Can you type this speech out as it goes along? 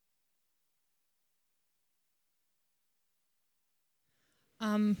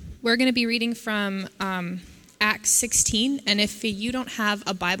We're going to be reading from Acts 16, and if you don't have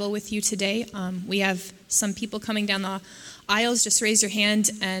a Bible with you today, we have some people coming down the aisles. Just raise your hand,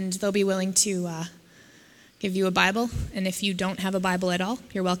 and they'll be willing to give you a Bible, and if you don't have a Bible at all,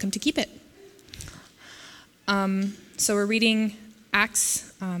 you're welcome to keep it. So we're reading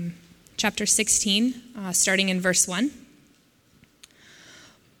Acts chapter 16, starting in verse 1.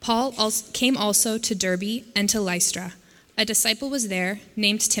 Paul came also to Derbe and to Lystra. A disciple was there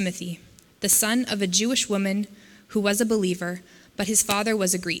named Timothy, the son of a Jewish woman who was a believer, but his father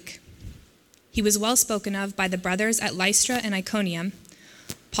was a Greek. He was well spoken of by the brothers at Lystra and Iconium.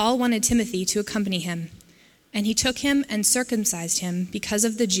 Paul wanted Timothy to accompany him, and he took him and circumcised him because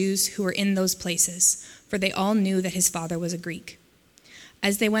of the Jews who were in those places, for they all knew that his father was a Greek.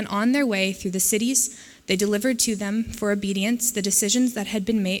 As they went on their way through the cities, they delivered to them for obedience the decisions that had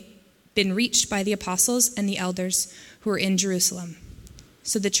been reached by the apostles and the elders who were in Jerusalem.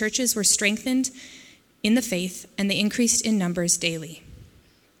 So the churches were strengthened in the faith, and they increased in numbers daily.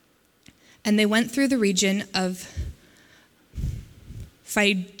 And they went through the region of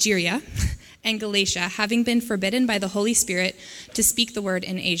Phrygia and Galatia, having been forbidden by the Holy Spirit to speak the word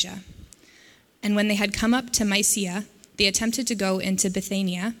in Asia. And when they had come up to Mysia, they attempted to go into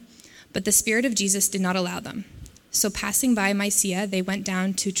Bithynia, but the Spirit of Jesus did not allow them. So passing by Mysia, they went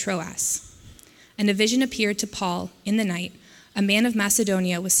down to Troas. And a vision appeared to Paul in the night. A man of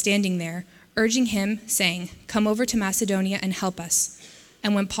Macedonia was standing there, urging him, saying, "Come over to Macedonia and help us."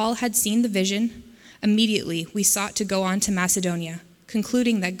 And when Paul had seen the vision, immediately we sought to go on to Macedonia,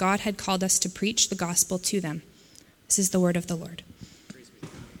 concluding that God had called us to preach the gospel to them. This is the word of the Lord.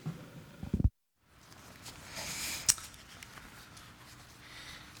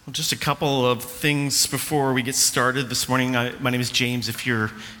 Well, just a couple of things before we get started this morning. My name is James. If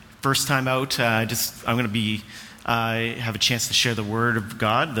you're first time out, I'm going to be have a chance to share the Word of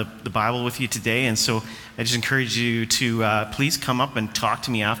God, the Bible with you today. And so I just encourage you to please come up and talk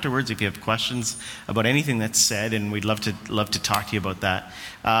to me afterwards if you have questions about anything that's said, and we'd love to talk to you about that.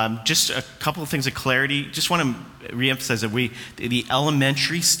 Just a couple of things of clarity. Just want to reemphasize that the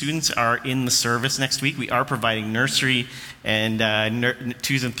elementary students are in the service next week. We are providing nursery and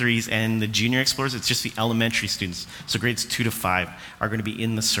 2s and 3s and the junior explorers. It's just the elementary students. So grades 2 to 5 are going to be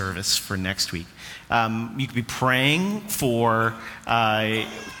in the service for next week. You could be praying for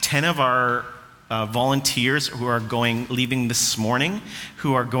 10 of our volunteers who are leaving this morning,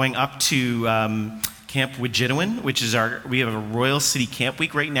 who are going up to Camp Widgitowin, which is we have a Royal City Camp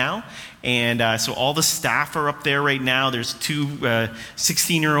Week right now. And so all the staff are up there right now. There's 2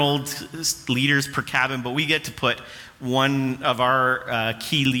 16-year-old leaders per cabin, but we get to put one of our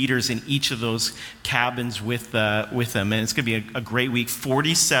key leaders in each of those cabins with them. And it's going to be a great week.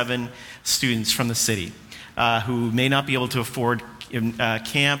 47 students from the city who may not be able to afford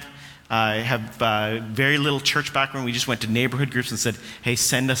camp, have very little church background. We just went to neighborhood groups and said, hey,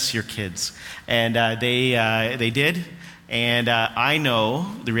 send us your kids. And they did. And I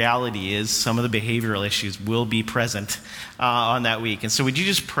know the reality is some of the behavioral issues will be present on that week. And so would you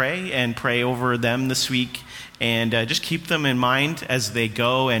just pray over them this week, and just keep them in mind as they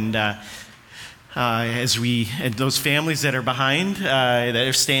go, and and those families that are behind, that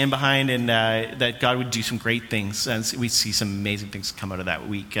are staying behind, and that God would do some great things. And we see some amazing things come out of that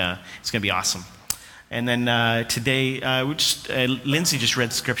week. It's going to be awesome. And then today, Lindsay just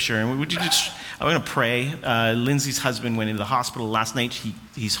read scripture, and I'm going to pray. Lindsay's husband went into the hospital last night.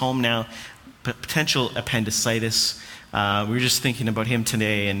 He's home now. Potential appendicitis. We were just thinking about him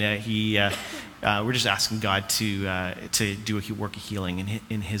today, and we're just asking God to do a work of healing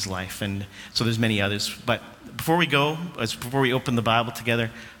in his life. And so there's many others. But before we open the Bible together,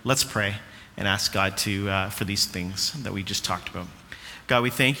 let's pray and ask God for these things that we just talked about. God,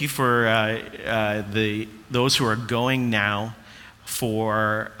 we thank you for those who are going now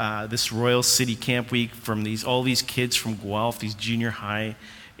for this Royal City Camp Week, from all these kids from Guelph, these junior high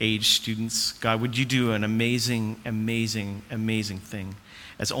age students. God, would you do an amazing, amazing, amazing thing,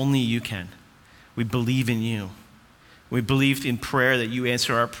 as only you can. We believe in you. We believed in prayer that you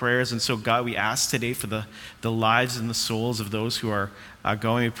answer our prayers. And so, God, we ask today for the lives and the souls of those who are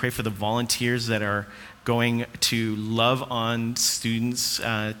going. We pray for the volunteers that are going to love on students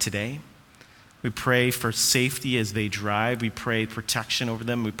today. We pray for safety as they drive. We pray protection over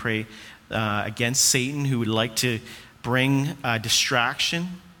them. We pray against Satan, who would like to bring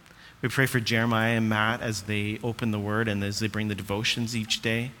distraction. We pray for Jeremiah and Matt as they open the Word and as they bring the devotions each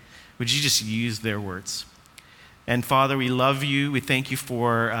day. Would you just use their words? And Father, we love you. We thank you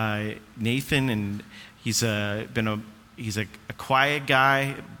for Nathan, and he's a quiet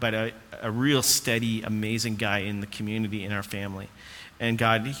guy, but a real steady, amazing guy in the community, in our family. And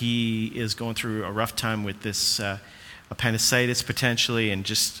God, he is going through a rough time with this appendicitis potentially. And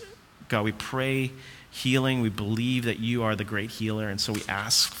just, God, we pray healing. We believe that you are the great healer. And so we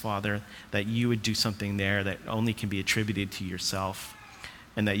ask, Father, that you would do something there that only can be attributed to yourself.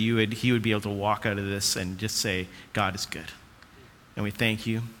 And that he would be able to walk out of this and just say, God is good. And we thank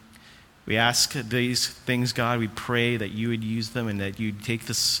you. We ask these things, God. We pray that you would use them and that you'd take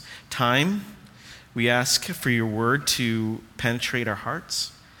this time. We ask for your word to penetrate our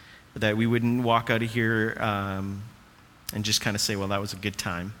hearts, that we wouldn't walk out of here and just kind of say, well, that was a good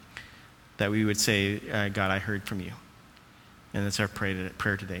time. That we would say, God, I heard from you. And that's our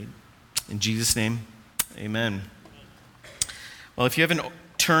prayer today. In Jesus' name, amen. Well, if you haven't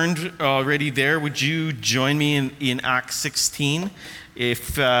turned already there, would you join me in Acts 16?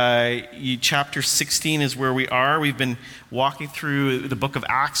 If chapter 16 is where we are, we've been walking through the book of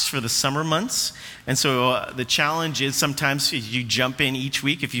Acts for the summer months. And so the challenge is sometimes you jump in each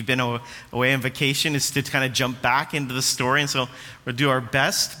week. If you've been away on vacation, is to kind of jump back into the story. And so we'll do our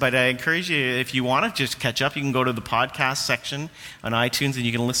best. But I encourage you, if you want to just catch up, you can go to the podcast section on iTunes and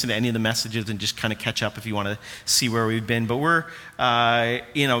you can listen to any of the messages and just kind of catch up if you want to see where we've been. But we're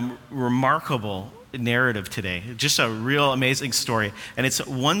in a remarkable narrative today. Just a real amazing story. And it's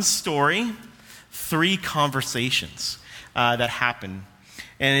one story, 3 conversations that happen.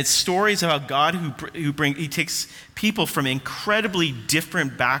 And it's stories about God he takes people from incredibly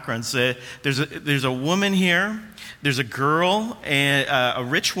different backgrounds. There's a woman here, there's a girl, and a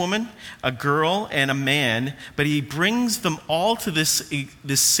rich woman, a girl, and a man, but he brings them all to this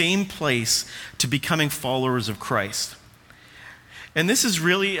same place to becoming followers of Christ. And this is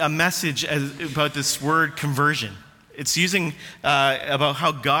really a message about this word conversion. It's using about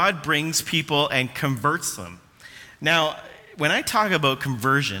how God brings people and converts them. Now, when I talk about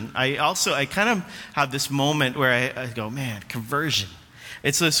conversion, I kind of have this moment where I go, man, conversion.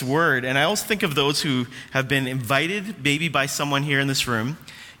 It's this word. And I always think of those who have been invited maybe by someone here in this room.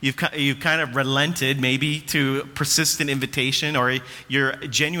 You've kind of relented maybe to persistent invitation, or you're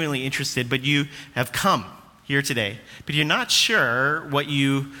genuinely interested, but you have come here today, but you're not sure what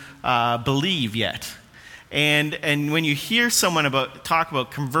you believe yet. And when you hear someone talk about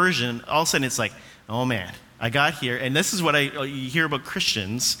conversion, all of a sudden it's like, oh man, I got here, and this is what you hear about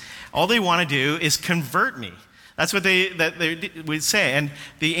Christians. All they want to do is convert me. That's what they would say. And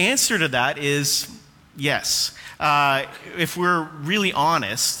the answer to that is yes. If we're really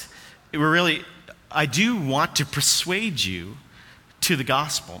honest, I do want to persuade you to the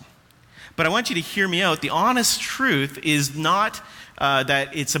gospel. But I want you to hear me out. The honest truth is not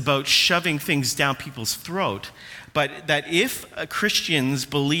that it's about shoving things down people's throat, but that if Christians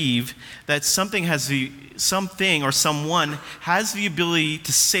believe that something or someone has the ability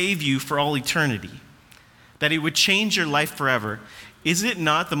to save you for all eternity, that it would change your life forever, is it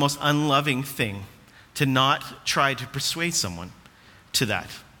not the most unloving thing to not try to persuade someone to that?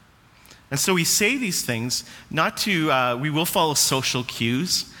 And so we say these things not to, we will follow social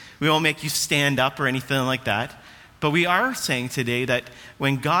cues. We won't make you stand up or anything like that. But we are saying today that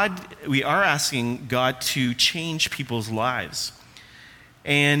we are asking God to change people's lives.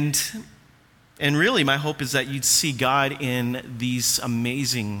 And really my hope is that you'd see God in these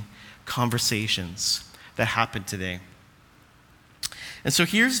amazing conversations that happen today. And so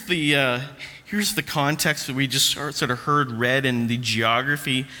here's the context that we just sort of heard read, and the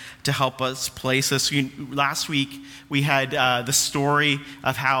geography to help us place us. Last week we had the story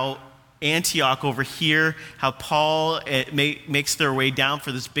of how Antioch over here, how Paul makes their way down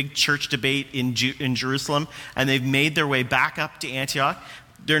for this big church debate in Jerusalem, and they've made their way back up to Antioch.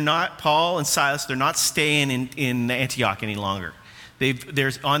 Paul and Silas, they're not staying in Antioch any longer.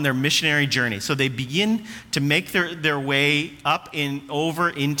 They're on their missionary journey. So they begin to make their way up over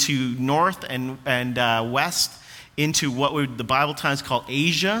into north and west into what the Bible times call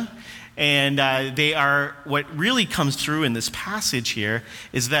Asia. And they are, what really comes through in this passage here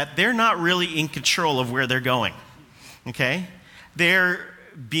is that they're not really in control of where they're going. Okay? They're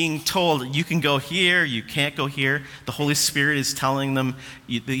being told, you can go here, you can't go here. The Holy Spirit is telling them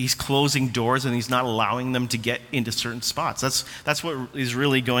he's closing doors and he's not allowing them to get into certain spots. That's what is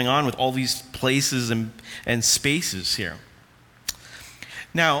really going on with all these places and spaces here.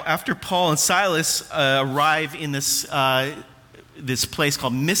 Now, after Paul and Silas arrive in this place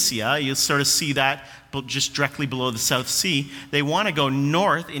called Mysia, you'll sort of see that just directly below the South Sea. They want to go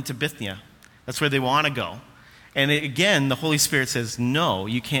north into Bithynia. That's where they want to go. And again, the Holy Spirit says, no,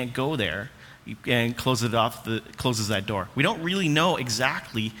 you can't go there, and closes that door. We don't really know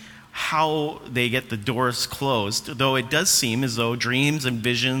exactly how they get the doors closed, though it does seem as though dreams and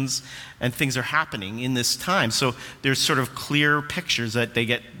visions and things are happening in this time. So there's sort of clear pictures that they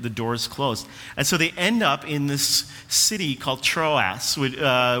get the doors closed. And so they end up in this city called Troas,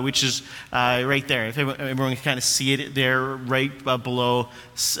 which is right there. If everyone can kind of see it there, right below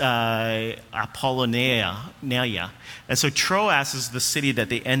Apollonia. And so Troas is the city that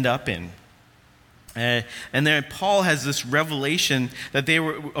they end up in. And then Paul has this revelation that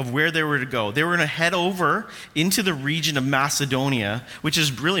of where they were to go. They were going to head over into the region of Macedonia, which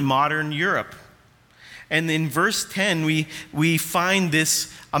is really modern Europe. And in verse 10, we find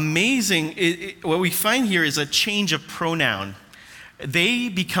this amazing, what we find here is a change of pronoun. They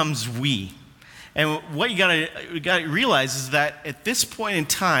becomes we. And what you got to realize is that at this point in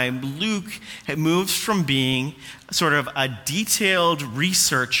time, Luke moves from being sort of a detailed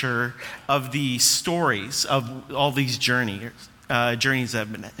researcher of the stories of all these journeys that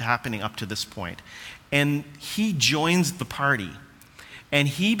have been happening up to this point. And he joins the party. And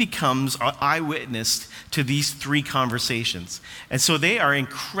he becomes an eyewitness to these three conversations. And so they are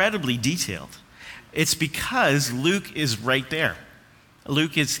incredibly detailed. It's because Luke is right there.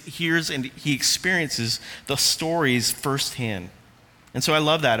 Luke hears and he experiences the stories firsthand. And so I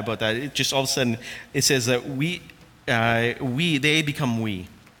love that about that. It just all of a sudden, it says that they become we.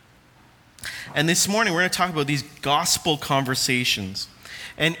 And this morning, we're going to talk about these gospel conversations.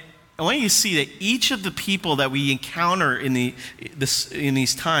 And I want you to see that each of the people that we encounter in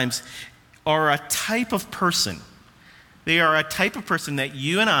these times are a type of person. They are a type of person that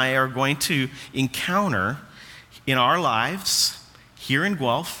you and I are going to encounter in our lives here in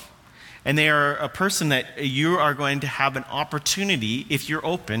Guelph, and they are a person that you are going to have an opportunity, if you're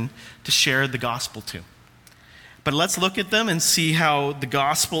open, to share the gospel to. But let's look at them and see how the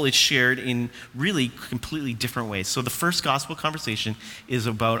gospel is shared in really completely different ways. So the first gospel conversation is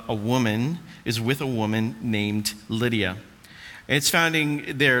with a woman named Lydia. And it's found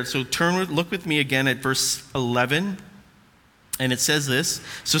in there. So look with me again at verse 11. And it says this: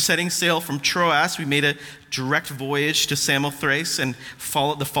 so setting sail from Troas, we made a direct voyage to Samothrace and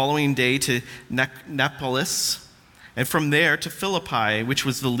the following day to Neapolis, and from there to Philippi, which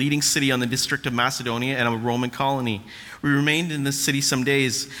was the leading city on the district of Macedonia and a Roman colony. We remained in this city some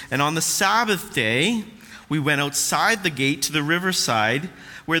days, and on the Sabbath day, we went outside the gate to the riverside,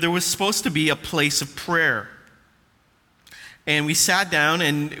 where there was supposed to be a place of prayer. And we sat down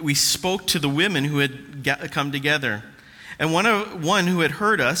and we spoke to the women who had come together. And one who had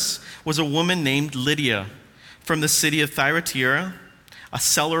heard us was a woman named Lydia from the city of Thyatira, a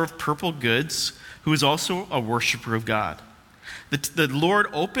seller of purple goods, who was also a worshiper of God. The Lord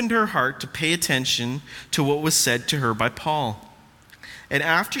opened her heart to pay attention to what was said to her by Paul. And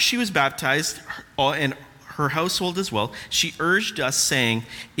after she was baptized, and her household as well, she urged us, saying,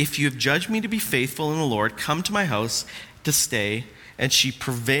 "If you have judged me to be faithful in the Lord, come to my house to stay." And she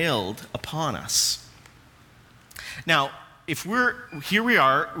prevailed upon us. Now, we're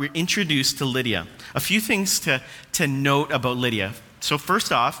introduced to Lydia. A few things to note about Lydia. So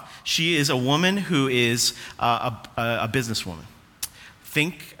first off, she is a woman who is a businesswoman.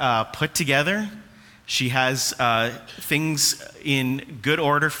 Think put together. She has things in good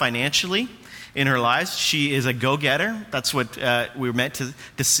order financially in her lives. She is a go-getter. That's what we're meant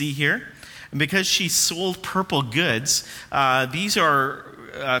to see here. And because she sold purple goods, these are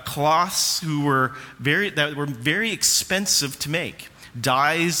cloths that were very expensive to make.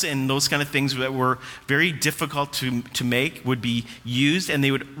 Dyes and those kind of things that were very difficult to make would be used, and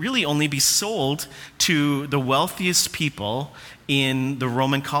they would really only be sold to the wealthiest people in the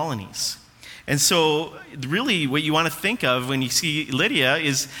Roman colonies. And so really what you want to think of when you see Lydia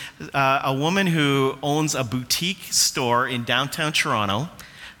is a woman who owns a boutique store in downtown Toronto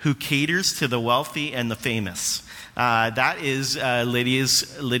who caters to the wealthy and the famous. That is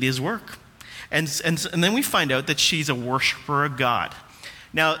Lydia's work. And then we find out that she's a worshiper of God.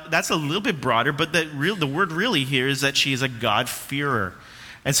 Now, that's a little bit broader, but the word really here is that she is a God-fearer.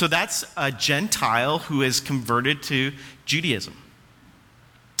 And so that's a Gentile who is converted to Judaism.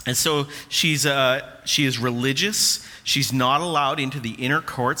 And so she is religious. She's not allowed into the inner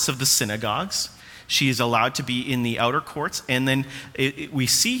courts of the synagogues. She is allowed to be in the outer courts. And then we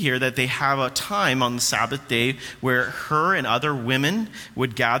see here that they have a time on the Sabbath day where her and other women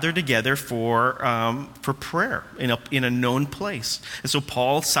would gather together for prayer in a known place. And so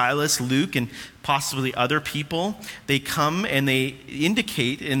Paul, Silas, Luke, and possibly other people, they come and they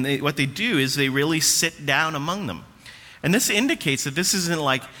indicate, and what they do is they really sit down among them. And this indicates that this isn't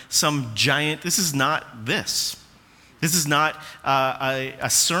like some giant, this is not this. This is not a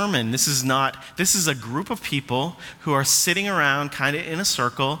sermon. This is a group of people who are sitting around kind of in a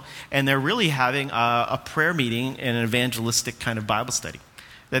circle, and they're really having a prayer meeting and an evangelistic kind of Bible study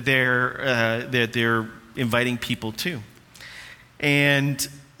that they're inviting people to. And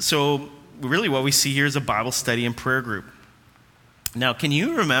so really what we see here is a Bible study and prayer group. Now, can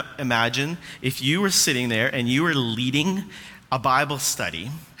you imagine if you were sitting there and you were leading a Bible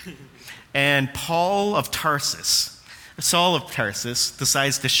study and Saul of Tarsus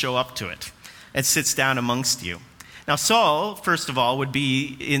decides to show up to it and sits down amongst you. Now, Saul, first of all, would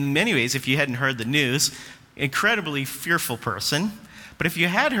be, in many ways, if you hadn't heard the news, incredibly fearful person. But if you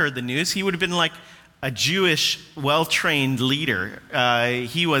had heard the news, he would have been like a Jewish, well-trained leader.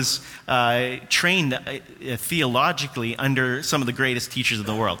 He was trained theologically under some of the greatest teachers of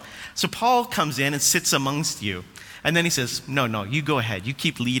the world. So Paul comes in and sits amongst you. And then he says, no, you go ahead. You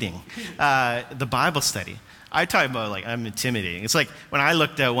keep leading the Bible study. I talk about, like, I'm intimidating. It's like when I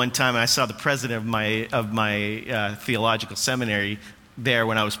looked at one time and I saw the president of my theological seminary there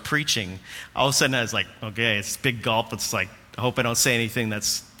when I was preaching. All of a sudden I was like, okay, it's a big gulp. It's like, I hope I don't say anything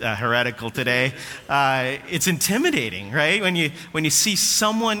that's heretical today. It's intimidating, right? When you see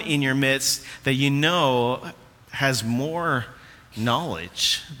someone in your midst that you know has more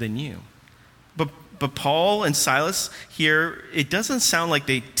knowledge than you. But Paul and Silas here, it doesn't sound like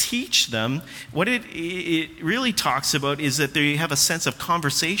they teach them. What it really talks about is that they have a sense of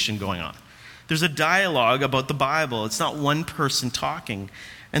conversation going on. There's a dialogue about the Bible. It's not one person talking.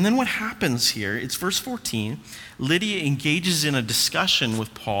 And then what happens here, it's verse 14. Lydia engages in a discussion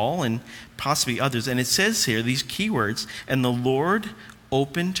with Paul and possibly others. And it says here, these key words, and the Lord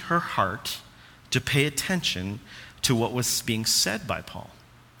opened her heart to pay attention to what was being said by Paul.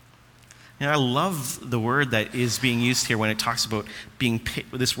 And I love the word that is being used here when it talks about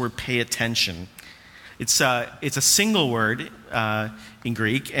this word pay attention. It's a single word in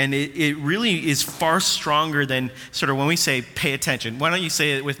Greek, and it really is far stronger than sort of when we say pay attention. Why don't you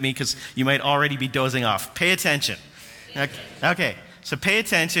say it with me, because you might already be dozing off. Pay attention. Okay. So pay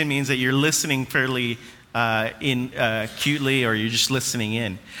attention means that you're listening fairly acutely, or you're just listening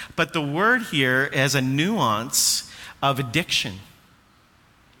in. But the word here has a nuance of addiction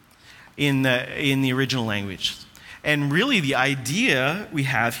in the original language. And really the idea we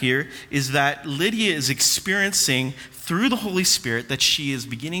have here is that Lydia is experiencing through the Holy Spirit that she is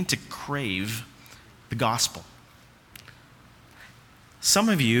beginning to crave the gospel. Some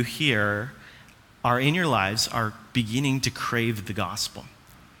of you here in your lives are beginning to crave the gospel.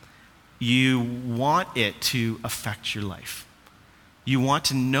 You want it to affect your life. You want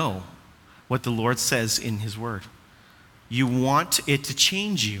to know what the Lord says in His Word. You want it to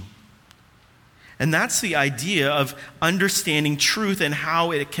change you. And that's the idea of understanding truth and how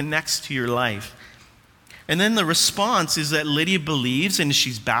it connects to your life. And then the response is that Lydia believes and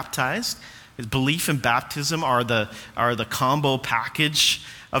she's baptized. Belief and baptism are the combo package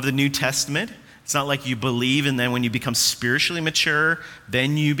of the New Testament. It's not like you believe and then when you become spiritually mature,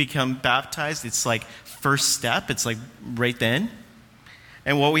 then you become baptized. It's like first step. It's like right then.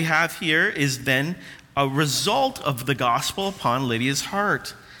 And what we have here is then a result of the gospel upon Lydia's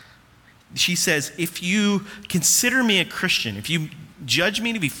heart. She says, if you consider me a Christian, if you judge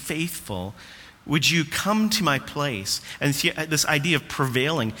me to be faithful, would you come to my place? And this idea of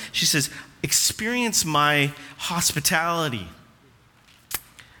prevailing, she says, experience my hospitality.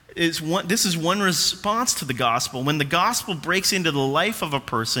 This is one response to the gospel. When the gospel breaks into the life of a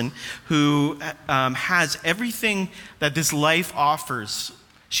person who has everything that this life offers,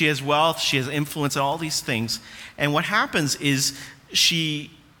 she has wealth, she has influence, all these things. And what happens is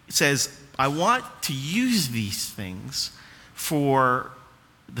she says, I want to use these things for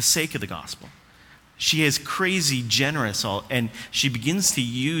the sake of the gospel. She is crazy generous, and she begins to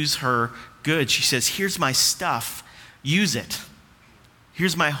use her goods. She says, here's my stuff, use it.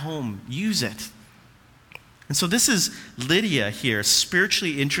 Here's my home, use it. And so this is Lydia here,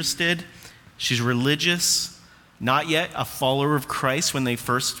 spiritually interested. She's religious, not yet a follower of Christ when they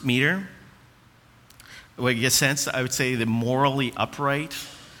first meet her. Well, you get a sense, I would say, the morally upright.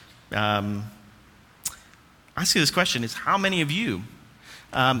 I ask you this question, is how many of you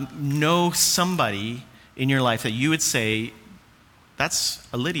know somebody in your life that you would say, that's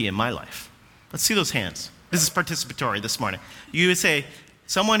a Lydia in my life? Let's see those hands. This is participatory this morning. You would say,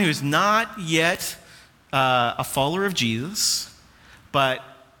 someone who's not yet a follower of Jesus, but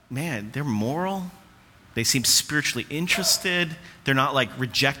man, they're moral. They seem spiritually interested. They're not like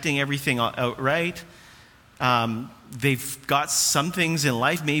rejecting everything outright. They've got some things in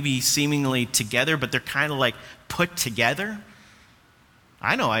life maybe seemingly together, but they're kind of like put together.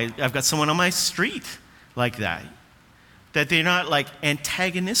 I know I've got someone on my street like that. that they're not like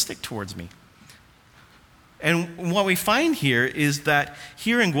antagonistic towards me. And what we find here is that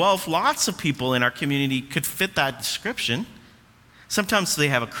here in Guelph, lots of people in our community could fit that description. Sometimes they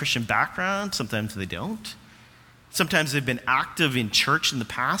have a Christian background, sometimes they don't. Sometimes they've been active in church in the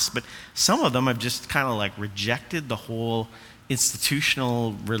past, but some of them have just kind of like rejected the whole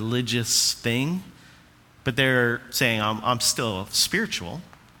institutional religious thing. But they're saying, I'm still spiritual,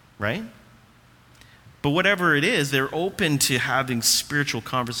 right? But whatever it is, they're open to having spiritual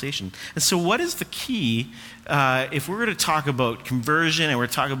conversation. And so what is the key if we're going to talk about conversion and we're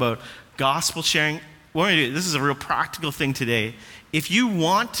talking about gospel sharing? What we're going to do, this is a real practical thing today. If you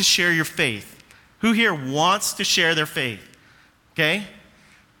want to share your faith, who here wants to share their faith? Okay?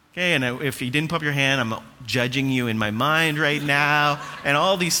 Okay, and if you didn't put up your hand, I'm judging you in my mind right now, and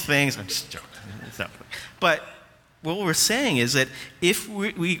all these things. I'm just joking. But what we're saying is that if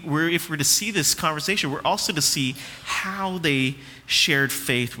we're to see this conversation, we're also to see how they shared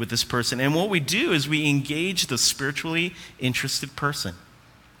faith with this person. And what we do is we engage the spiritually interested person.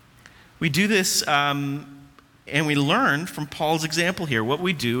 We do this, and we learn from Paul's example here. What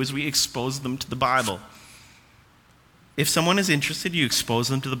we do is we expose them to the Bible. If someone is interested, you expose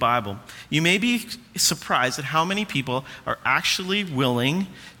them to the Bible. You may be surprised at how many people are actually willing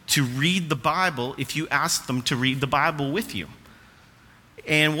to read the Bible if you ask them to read the Bible with you.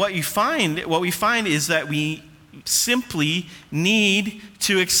 And what we find is that we simply need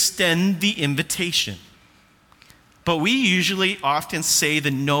to extend the invitation. But we usually often say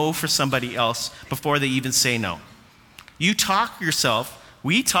the no for somebody else before they even say no. We talk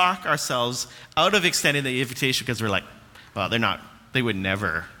ourselves out of extending the invitation because we're like, well, they would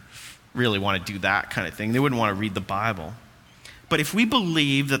never really want to do that kind of thing. They wouldn't want to read the Bible. But if we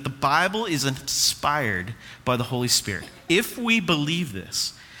believe that the Bible is inspired by the Holy Spirit, if we believe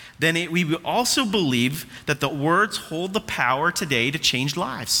this, then we also believe that the words hold the power today to change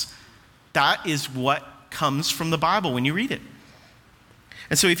lives. That is what comes from the Bible when you read it.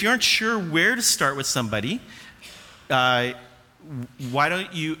 And so if you aren't sure where to start with somebody, why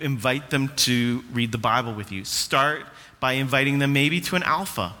don't you invite them to read the Bible with you? Start by inviting them maybe to an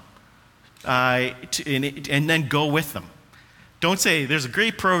alpha, and then go with them. Don't say, there's a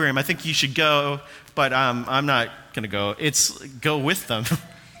great program, I think you should go, but I'm not going to go. It's go with them.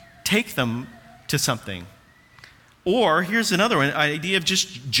 Take them to something. Or here's another one, an idea of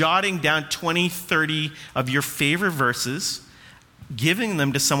just jotting down 20, 30 of your favorite verses, giving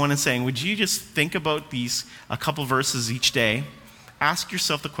them to someone and saying, would you just think about these, a couple verses each day? Ask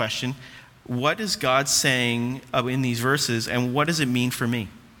yourself the question, what is God saying in these verses, and what does it mean for me?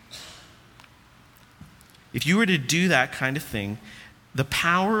 If you were to do that kind of thing, the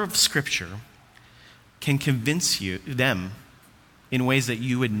power of Scripture can convince them in ways that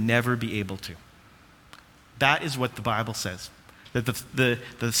you would never be able to. That is what the Bible says, that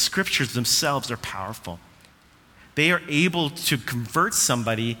the Scriptures themselves are powerful. They are able to convert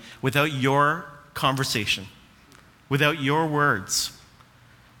somebody without your conversation, without your words.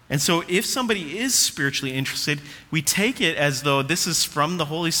 And so if somebody is spiritually interested, we take it as though this is from the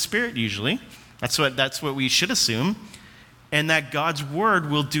Holy Spirit usually. That's what we should assume. And that God's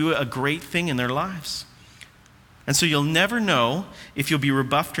word will do a great thing in their lives. And so you'll never know if you'll be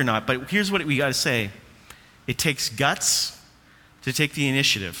rebuffed or not. But here's what we got to say. It takes guts to take the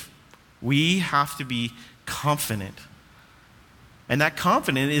initiative. We have to be confident. And that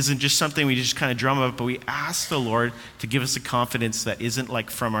confidence isn't just something we just kind of drum up, but we ask the Lord to give us a confidence that isn't like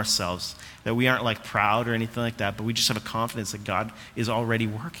from ourselves, that we aren't like proud or anything like that, but we just have a confidence that God is already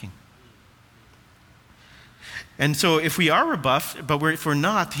working. And so if we are rebuffed, but if we're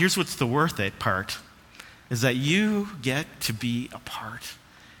not, here's what's the worth it part, is that you get to be a part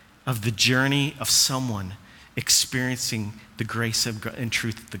of the journey of someone experiencing the grace and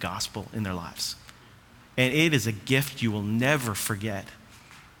truth of the gospel in their lives. And it is a gift you will never forget.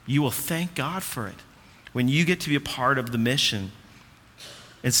 You will thank God for it when you get to be a part of the mission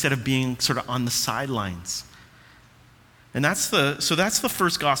instead of being sort of on the sidelines. And that's the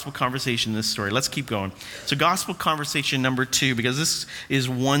first gospel conversation in this story. Let's keep going. So gospel conversation number 2, because this is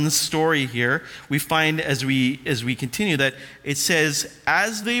one story here, we find as we continue that it says,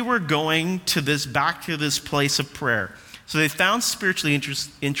 as they were going back to this place of prayer. So they found spiritually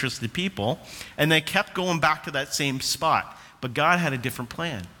interested people, and they kept going back to that same spot. But God had a different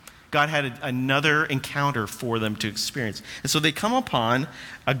plan. God had another encounter for them to experience. And so they come upon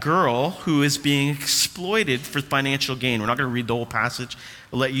a girl who is being exploited for financial gain. We're not going to read the whole passage.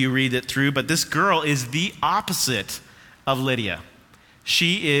 We'll let you read it through. But this girl is the opposite of Lydia.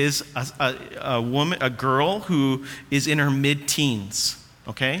 She is a girl who is in her mid-teens,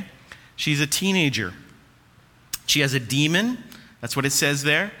 okay? She's a teenager. She has a demon. That's what it says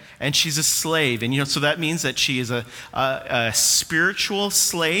there. And she's a slave. And so that means that she is a spiritual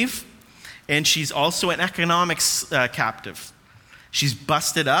slave. And she's also an economic captive. She's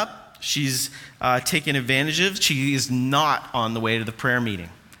busted up. She's taken advantage of. She is not on the way to the prayer meeting.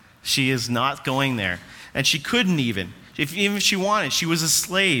 She is not going there. And she couldn't even if she wanted. She was a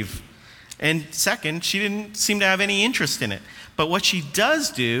slave. And second, she didn't seem to have any interest in it. But what she does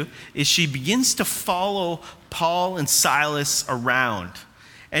do is she begins to follow Paul and Silas around.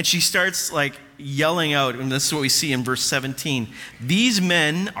 And she starts yelling out, and this is what we see in verse 17. These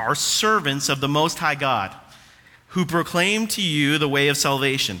men are servants of the Most High God, who proclaim to you the way of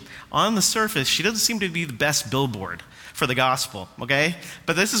salvation. On the surface, she doesn't seem to be the best billboard for the gospel, okay?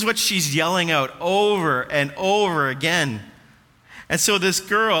 But this is what she's yelling out over and over again. And so this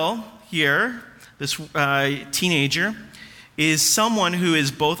girl here, this teenager, is someone who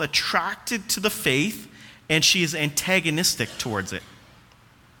is both attracted to the faith and she is antagonistic towards it.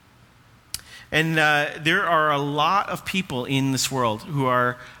 And there are a lot of people in this world who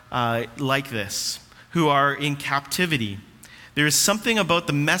are like this, who are in captivity. There is something about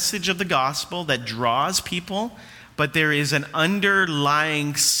the message of the gospel that draws people, but there is an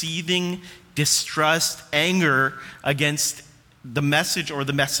underlying seething distrust, anger against the message or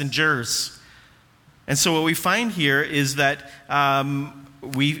the messengers. And so what we find here is that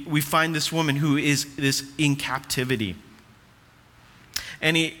we find this woman who is in captivity.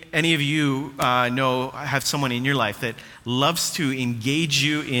 Any of you have someone in your life that loves to engage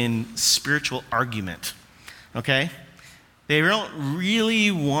you in spiritual argument, okay? They don't really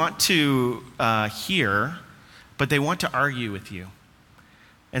want to hear, but they want to argue with you.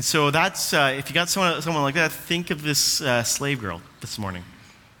 And so that's, if you got someone like that, think of this slave girl this morning.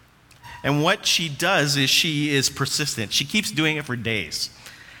 And what she does is she is persistent. She keeps doing it for days.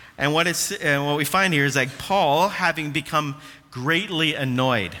 And what we find here is that Paul, having become greatly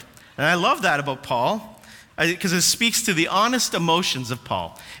annoyed. And I love that about Paul, because it speaks to the honest emotions of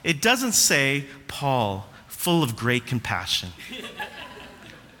Paul. It doesn't say, Paul, full of great compassion.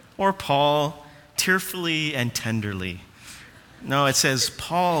 Or Paul, tearfully and tenderly. No, it says,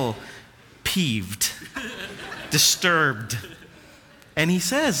 Paul, peeved, disturbed. And he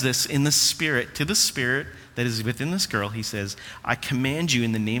says this in the Spirit, to the Spirit that is within this girl. He says, I command you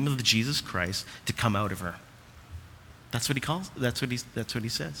in the name of Jesus Christ to come out of her. That's what he calls. That's what he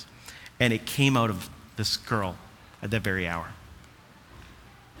says. And it came out of this girl at that very hour.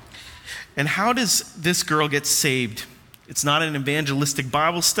 And how does this girl get saved? It's not an evangelistic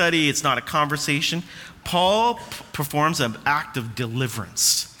Bible study. It's not a conversation. Paul performs an act of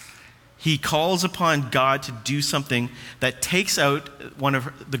deliverance. He calls upon God to do something that takes out one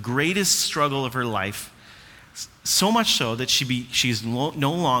of the greatest struggle of her life, so much so that she is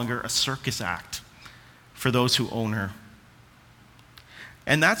no longer a circus act for those who own her.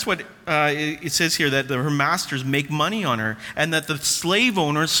 And that's what it says here, that her masters make money on her, and that the slave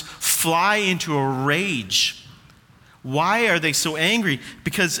owners fly into a rage. Why are they so angry?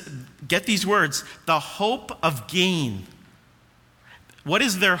 Because, get these words, the hope of gain. What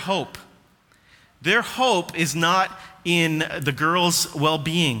is their hope? Their hope is not in the girl's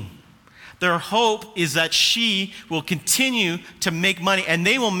well-being. Their hope is that she will continue to make money, and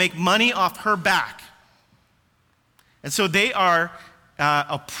they will make money off her back. And so they are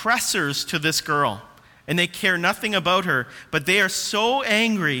oppressors to this girl, and they care nothing about her, but they are so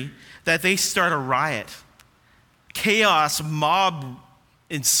angry that they start a riot. Chaos, mob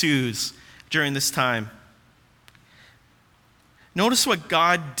ensues during this time. Notice what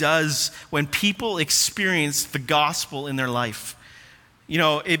God does when people experience the gospel in their life.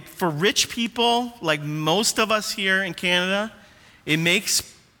 For rich people, like most of us here in Canada, it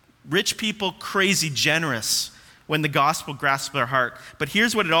makes rich people crazy generous when the gospel grasps their heart. But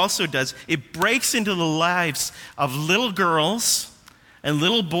here's what it also does. It breaks into the lives of little girls and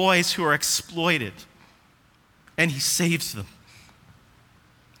little boys who are exploited. And he saves them.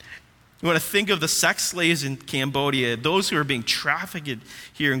 You want to think of the sex slaves in Cambodia, those who are being trafficked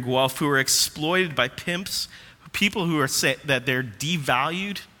here in Guelph, who are exploited by pimps, people who are that they're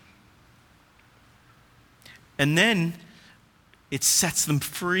devalued. And then it sets them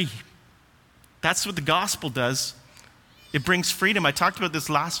free. That's what the gospel does. It brings freedom. I talked about this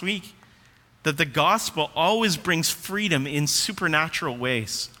last week, that the gospel always brings freedom in supernatural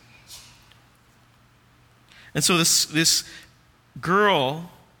ways. And so this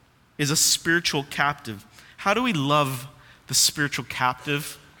girl is a spiritual captive. How do we love the spiritual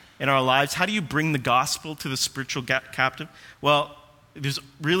captive in our lives? How do you bring the gospel to the spiritual captive? Well, there's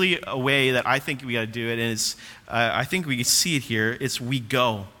really a way that I think we got to do it, and I think we can see it here. It's we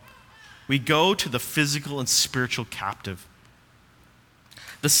go. we go to the physical and spiritual captive.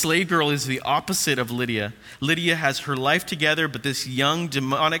 The slave girl is the opposite of Lydia. Lydia has her life together, but this young,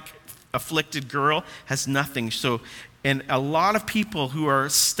 demonic, afflicted girl has nothing. And a lot of people who are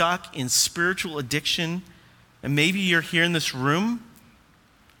stuck in spiritual addiction, and maybe you're here in this room,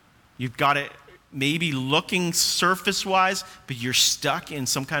 you've got it maybe looking surface-wise, but you're stuck in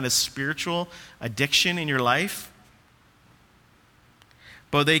some kind of spiritual addiction in your life.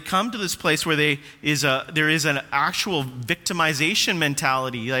 But they come to this place where there is an actual victimization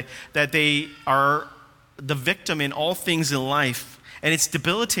mentality, like that they are the victim in all things in life. And it's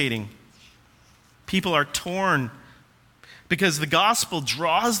debilitating. People are torn because the gospel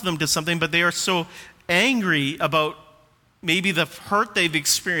draws them to something, but they are so angry about maybe the hurt they've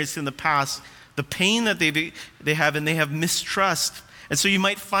experienced in the past, the pain that they have, and they have mistrust. And so you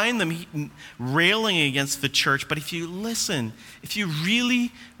might find them railing against the church, but if you listen, if you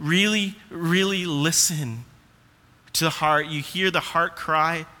really, really, really listen to the heart, you hear the heart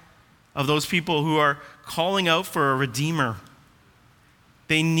cry of those people who are calling out for a redeemer.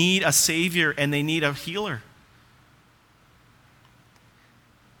 They need a savior and they need a healer.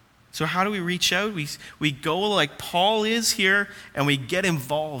 So how do we reach out? We go like Paul is here, and we get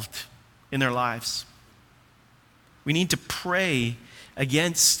involved in their lives. We need to pray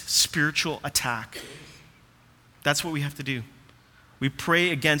against spiritual attack. That's what we have to do. We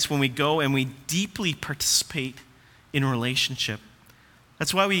pray against when we go and we deeply participate in relationship.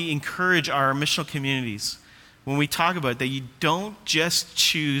 That's why we encourage our missional communities. When we talk about that, you don't just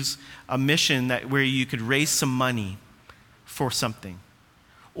choose a mission where you could raise some money for something,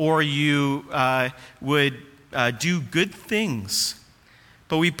 or you would do good things,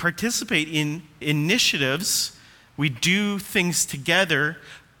 but we participate in initiatives. We do things together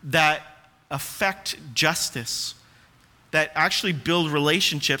that affect justice, that actually build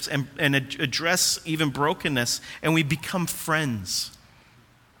relationships and address even brokenness, and we become friends.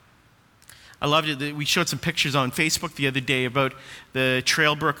 I loved it. We showed some pictures on Facebook the other day about the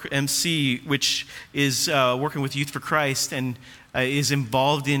Trailbrook MC, which is working with Youth for Christ and is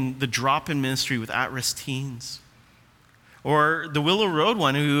involved in the drop-in ministry with at-risk teens. Or the Willow Road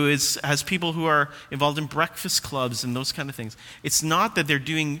one, who has people who are involved in breakfast clubs and those kind of things. It's not that they're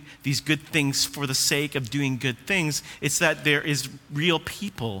doing these good things for the sake of doing good things. It's that there is real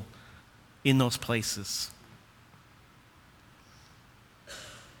people in those places.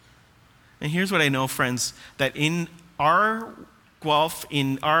 And here's what I know, friends, that in our Guelph,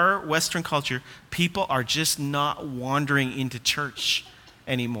 in our Western culture, people are just not wandering into church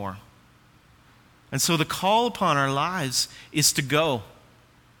anymore. And so the call upon our lives is to go.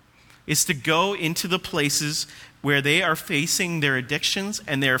 Is to go into the places where they are facing their addictions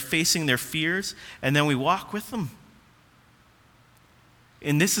and they're facing their fears, and then we walk with them.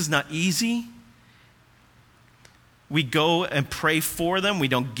 And this is not easy. We go and pray for them. We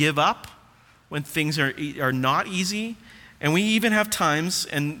don't give up when things are not easy. And we even have times,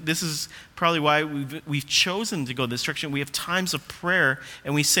 and this is probably why we've chosen to go this direction, we have times of prayer,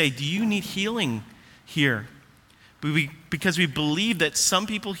 and we say, do you need healing here? Because we believe that some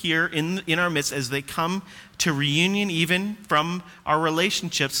people here in our midst, as they come to reunion even from our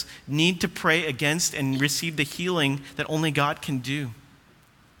relationships, need to pray against and receive the healing that only God can do.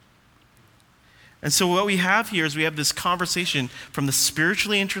 And so what we have here is we have this conversation from the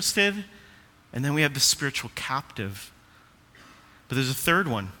spiritually interested, and then we have the spiritual captive. But there's a third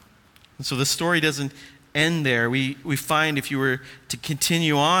one. And so the story doesn't end there. We find, if you were to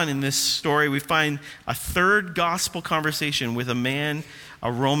continue on in this story, we find a third gospel conversation with a man,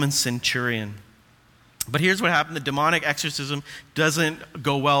 a Roman centurion. But here's what happened. The demonic exorcism doesn't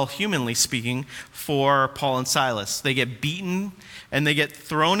go well, humanly speaking, for Paul and Silas. They get beaten, and they get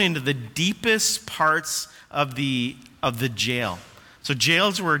thrown into the deepest parts of the jail. So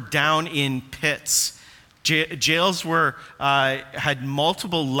jails were down in pits. Jails had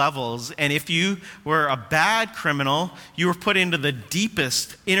multiple levels, and if you were a bad criminal, you were put into the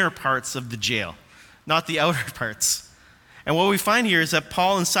deepest inner parts of the jail, not the outer parts. And what we find here is that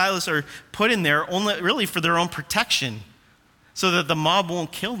Paul and Silas are put in there only really for their own protection, so that the mob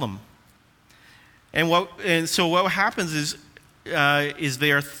won't kill them. And so what happens is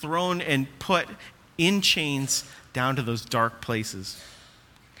they are thrown and put in chains down to those dark places.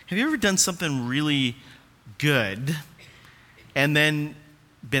 Have you ever done something really good and then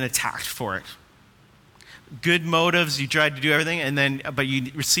been attacked for it? Good motives, you tried to do everything, but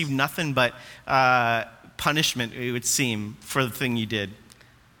you received nothing but punishment, it would seem, for the thing you did.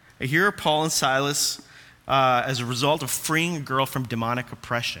 Here are Paul and Silas as a result of freeing a girl from demonic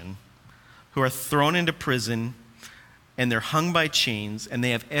oppression, who are thrown into prison, and they're hung by chains, and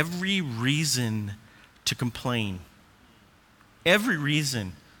they have every reason to complain. Every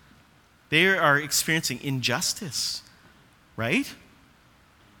reason. They are experiencing injustice, right?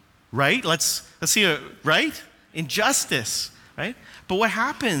 Right? Let's see it, right? Injustice, right? But what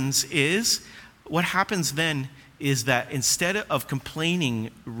happens then is that instead of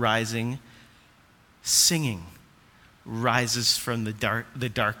complaining rising, singing rises from the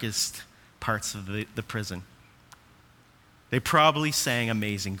darkest parts of the prison. They probably sang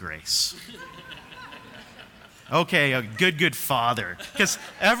Amazing Grace. Okay, a good Father. Because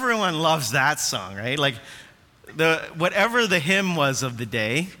everyone loves that song, right? Like, whatever the hymn was of the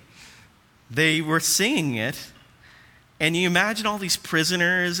day, they were singing it. And you imagine all these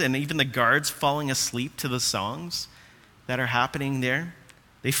prisoners and even the guards falling asleep to the songs that are happening there.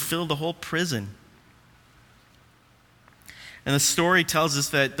 They fill the whole prison. And the story tells us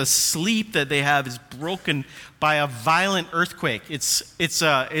that the sleep that they have is broken by a violent earthquake. It's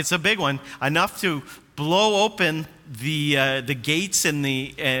a big one, enough to blow open the gates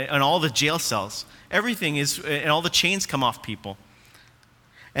and all the jail cells. Everything is, and all the chains come off people.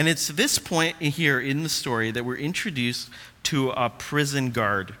 And it's this point here in the story that we're introduced to a prison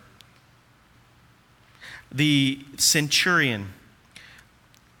guard. The centurion.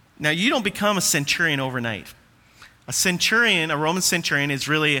 Now, you don't become a centurion overnight. A centurion, a Roman centurion, is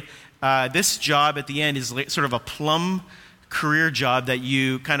really, this job at the end is sort of a plum career job that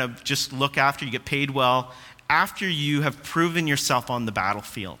you kind of just look after, you get paid well, after you have proven yourself on the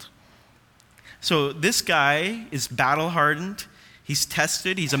battlefield. So this guy is battle-hardened. He's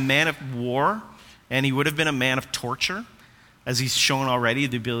tested. He's a man of war, and he would have been a man of torture, as he's shown already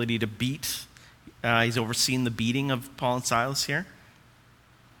the ability to beat. He's overseen the beating of Paul and Silas here.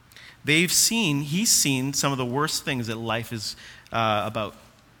 He's seen some of the worst things that life is about.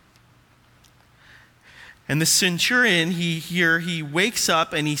 And the centurion, he wakes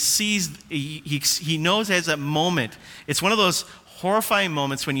up and he sees, he knows as a moment. It's one of those horrifying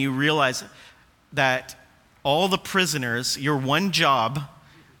moments when you realize that all the prisoners, your one job,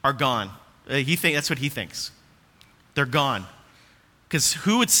 are gone. That's what he thinks. They're gone. Because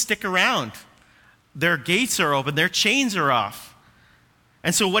who would stick around? Their gates are open, their chains are off.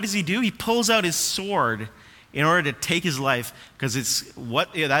 And so what does he do? He pulls out his sword in order to take his life, because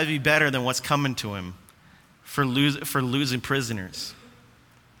that'd be better than what's coming to him for losing prisoners.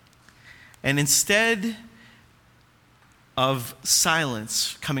 And instead of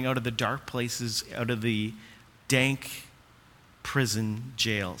silence coming out of the dark places, out of the dank prison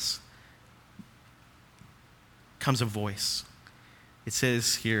jails, comes a voice. It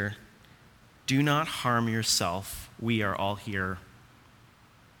says here, "Do not harm yourself. We are all here."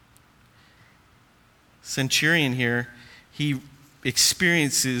 Centurion here, he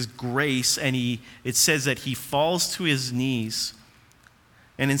experiences grace, and it says that he falls to his knees.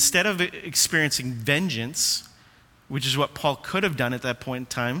 And instead of experiencing vengeance, which is what Paul could have done at that point in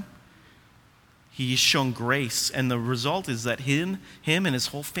time, he's shown grace, and the result is that him and his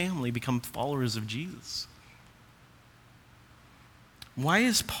whole family become followers of Jesus. Why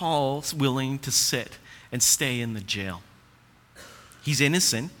is Paul willing to sit and stay in the jail? He's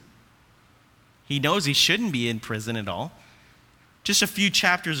innocent. He knows he shouldn't be in prison at all. Just a few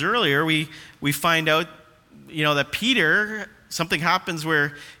chapters earlier, we find out, that Peter, something happens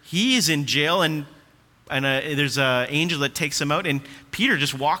where he is in jail, and there's an angel that takes him out, and Peter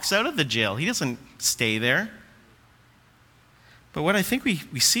just walks out of the jail. He doesn't stay there. But what I think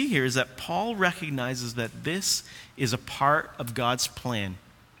we see here is that Paul recognizes that this is a part of God's plan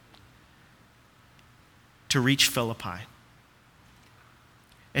to reach Philippi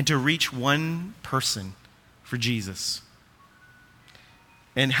and to reach one person for Jesus.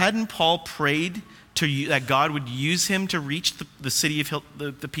 And hadn't Paul prayed that God would use him to reach the city of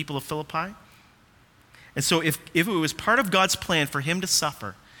the people of Philippi? And so if it was part of God's plan for him to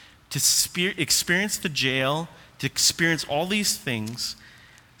suffer, to experience the jail, to experience all these things,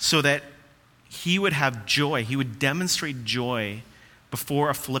 so that he would have joy, he would demonstrate joy before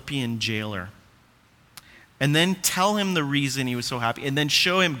a Philippian jailer, and then tell him the reason he was so happy, and then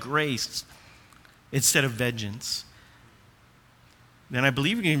show him grace instead of vengeance, then I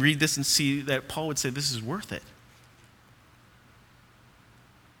believe we can read this and see that Paul would say this is worth it.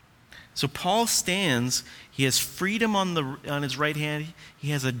 So Paul stands, he has freedom on his right hand, he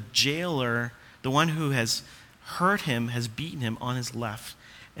has a jailer, the one who has hurt him, has beaten him, on his left.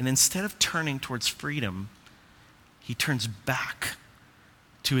 And instead of turning towards freedom, he turns back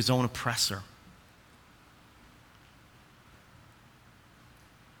to his own oppressor.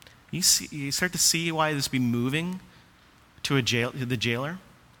 You start to see why this be moving to the jailer,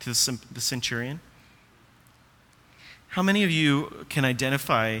 to the centurion. How many of you can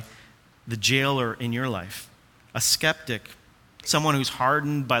identify the jailer in your life? A skeptic, someone who's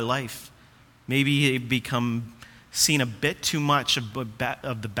hardened by life. Maybe they've become seen a bit too much of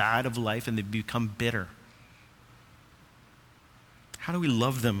the bad of life and they've become bitter. How do we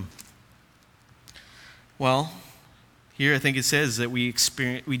love them? Well, here I think it says that we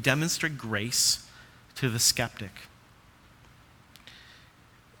demonstrate grace to the skeptic.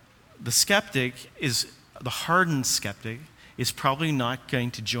 The hardened skeptic is probably not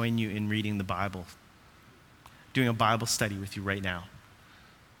going to join you in reading the Bible, doing a Bible study with you right now.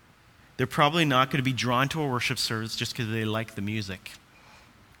 They're probably not going to be drawn to a worship service just because they like the music.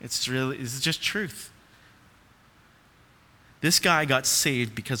 It's just truth. This guy got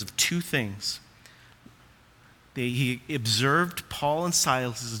saved because of two things. He observed Paul and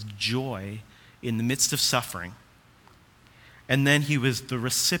Silas's joy in the midst of suffering, and then he was the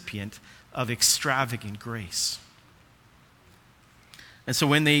recipient of extravagant grace. And so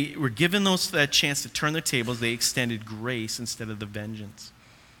when they were given that chance to turn their tables, they extended grace instead of the vengeance.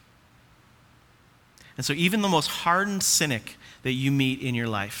 And so even the most hardened cynic that you meet in your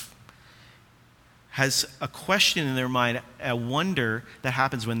life has a question in their mind, a wonder that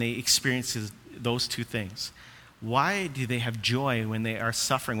happens when they experience those two things. Why do they have joy when they are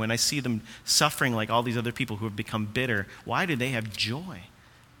suffering? When I see them suffering like all these other people who have become bitter, why do they have joy?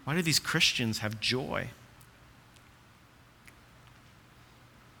 Why do these Christians have joy?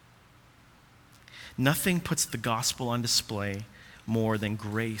 Nothing puts the gospel on display more than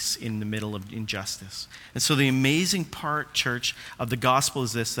grace in the middle of injustice. And so the amazing part, church, of the gospel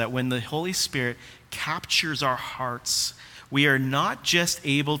is this, that when the Holy Spirit captures our hearts, we are not just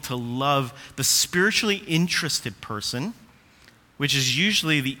able to love the spiritually interested person, which is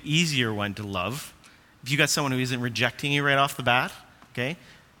usually the easier one to love. If you got someone who isn't rejecting you right off the bat, okay,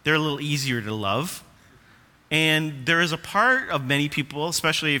 they're a little easier to love. And there is a part of many people,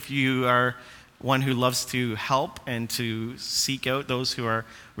 especially if you are one who loves to help and to seek out those who are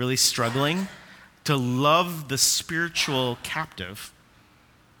really struggling, to love the spiritual captive.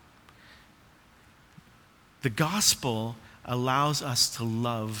 The gospel allows us to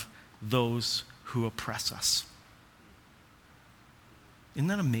love those who oppress us. Isn't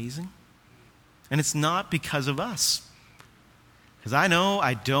that amazing? And it's not because of us. Because I know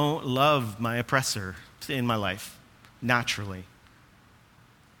I don't love my oppressor in my life, naturally.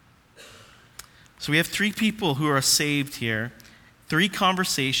 So we have three people who are saved here, three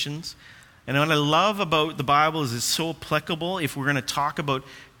conversations. And what I love about the Bible is it's so applicable if we're going to talk about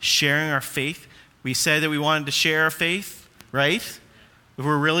sharing our faith. We said that we wanted to share our faith, right? If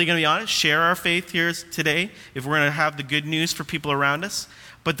we're really going to be honest, share our faith here today, if we're going to have the good news for people around us.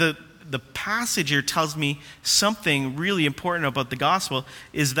 But the passage here tells me something really important about the gospel,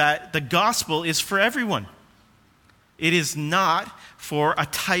 is that the gospel is for everyone. It is not for a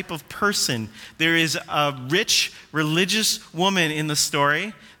type of person. There is a rich religious woman in the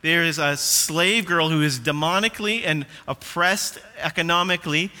story. There is a slave girl who is demonically and oppressed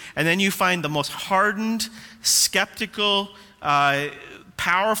economically. And then you find the most hardened, skeptical,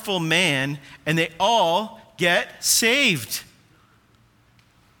 powerful man, and they all get saved.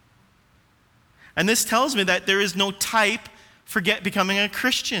 And this tells me that there is no type for becoming a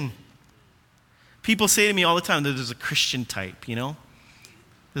Christian. People say to me all the time that there's a Christian type, you know?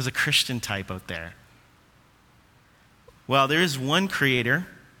 There's a Christian type out there. Well, there is one Creator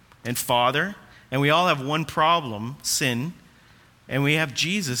and Father, and we all have one problem, sin, and we have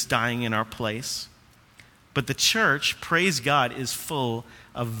Jesus dying in our place. But the church, praise God, is full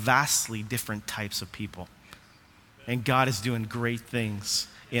of vastly different types of people. And God is doing great things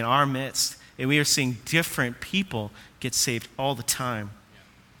in our midst, and we are seeing different people get saved all the time.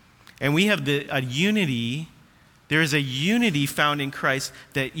 And we have a unity. There is a unity found in Christ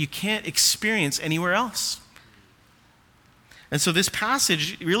that you can't experience anywhere else. And so this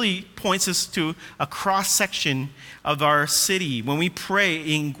passage really points us to a cross-section of our city. When we pray,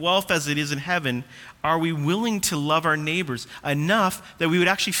 in Guelph as it is in heaven, are we willing to love our neighbors enough that we would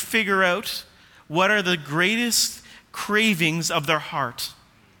actually figure out what are the greatest cravings of their heart?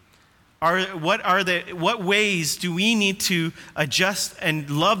 What ways do we need to adjust and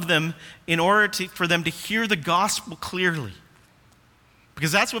love them in order for them to hear the gospel clearly?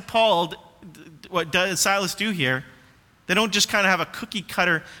 Because that's what Silas do here. They don't just kind of have a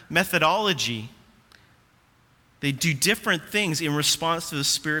cookie-cutter methodology. They do different things in response to the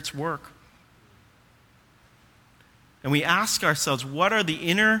Spirit's work. And we ask ourselves, what are the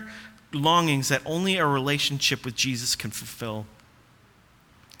inner longings that only a relationship with Jesus can fulfill?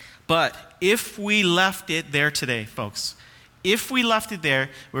 But if we left it there today, folks, if we left it there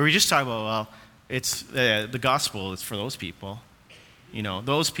where we just talk about, well, It's the gospel is for those people,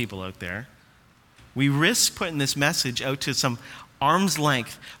 those people out there. We risk putting this message out to some arm's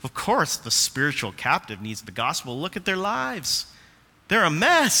length. Of course, the spiritual captive needs the gospel. Look at their lives. They're a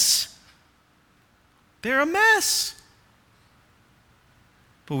mess. They're a mess.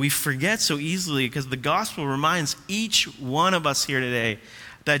 But we forget so easily because the gospel reminds each one of us here today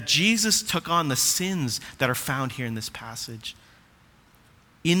that Jesus took on the sins that are found here in this passage,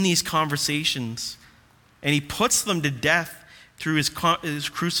 in these conversations, and he puts them to death through his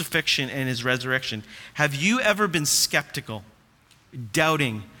crucifixion and his resurrection. Have you ever been skeptical,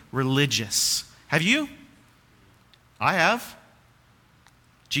 doubting, religious? Have you? I have.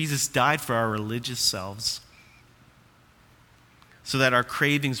 Jesus died for our religious selves so that our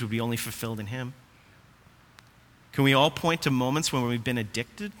cravings would be only fulfilled in him. Can we all point to moments when we've been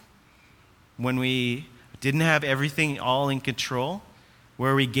addicted? When we didn't have everything all in control?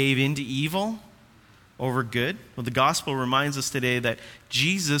 Where we gave in to evil over good? Well, the gospel reminds us today that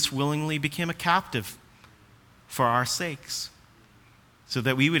Jesus willingly became a captive for our sakes so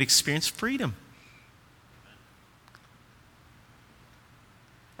that we would experience freedom.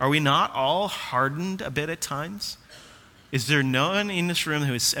 Are we not all hardened a bit at times? Is there no one in this room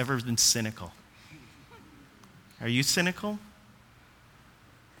who has ever been cynical? Are you cynical?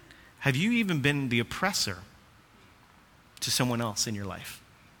 Have you even been the oppressor to someone else in your life?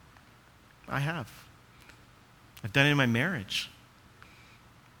 I have. I've done it in my marriage.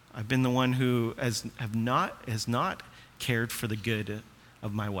 I've been the one who has not cared for the good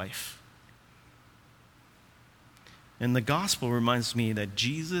of my wife. And the gospel reminds me that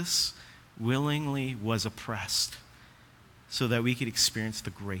Jesus willingly was oppressed so that we could experience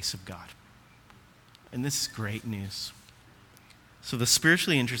the grace of God. And this is great news. So the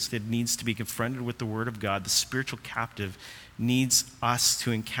spiritually interested needs to be confronted with the word of God. The spiritual captive needs us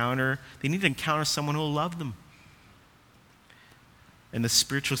to encounter someone who will love them. And the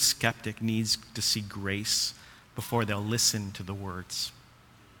spiritual skeptic needs to see grace before they'll listen to the words.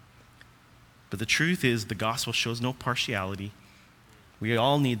 But the truth is, the gospel shows no partiality. We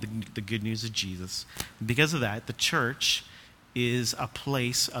all need the good news of Jesus. Because of that, the church is a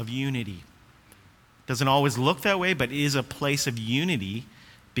place of unity. Doesn't always look that way, but is a place of unity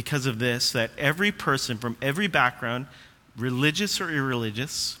because of this, that every person from every background, religious or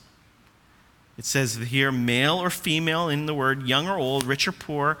irreligious, it says here, male or female in the word, young or old, rich or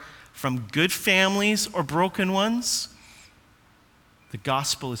poor, from good families or broken ones, the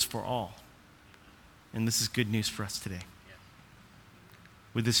gospel is for all. And this is good news for us today.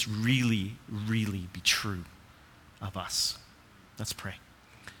 Would this really, really be true of us? Let's pray.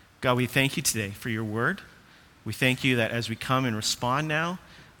 God, we thank you today for your word. We thank you that as we come and respond now,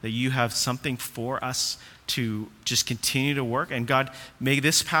 that you have something for us to just continue to work. And God, may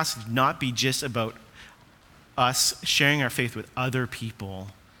this passage not be just about us sharing our faith with other people,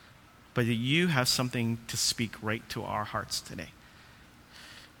 but that you have something to speak right to our hearts today.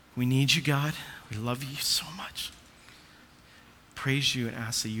 We need you, God. We love you so much. Praise you and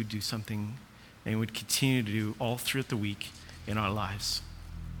ask that you do something and would continue to do all throughout the week in our lives.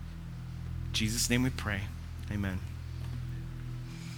 In Jesus' name we pray. Amen.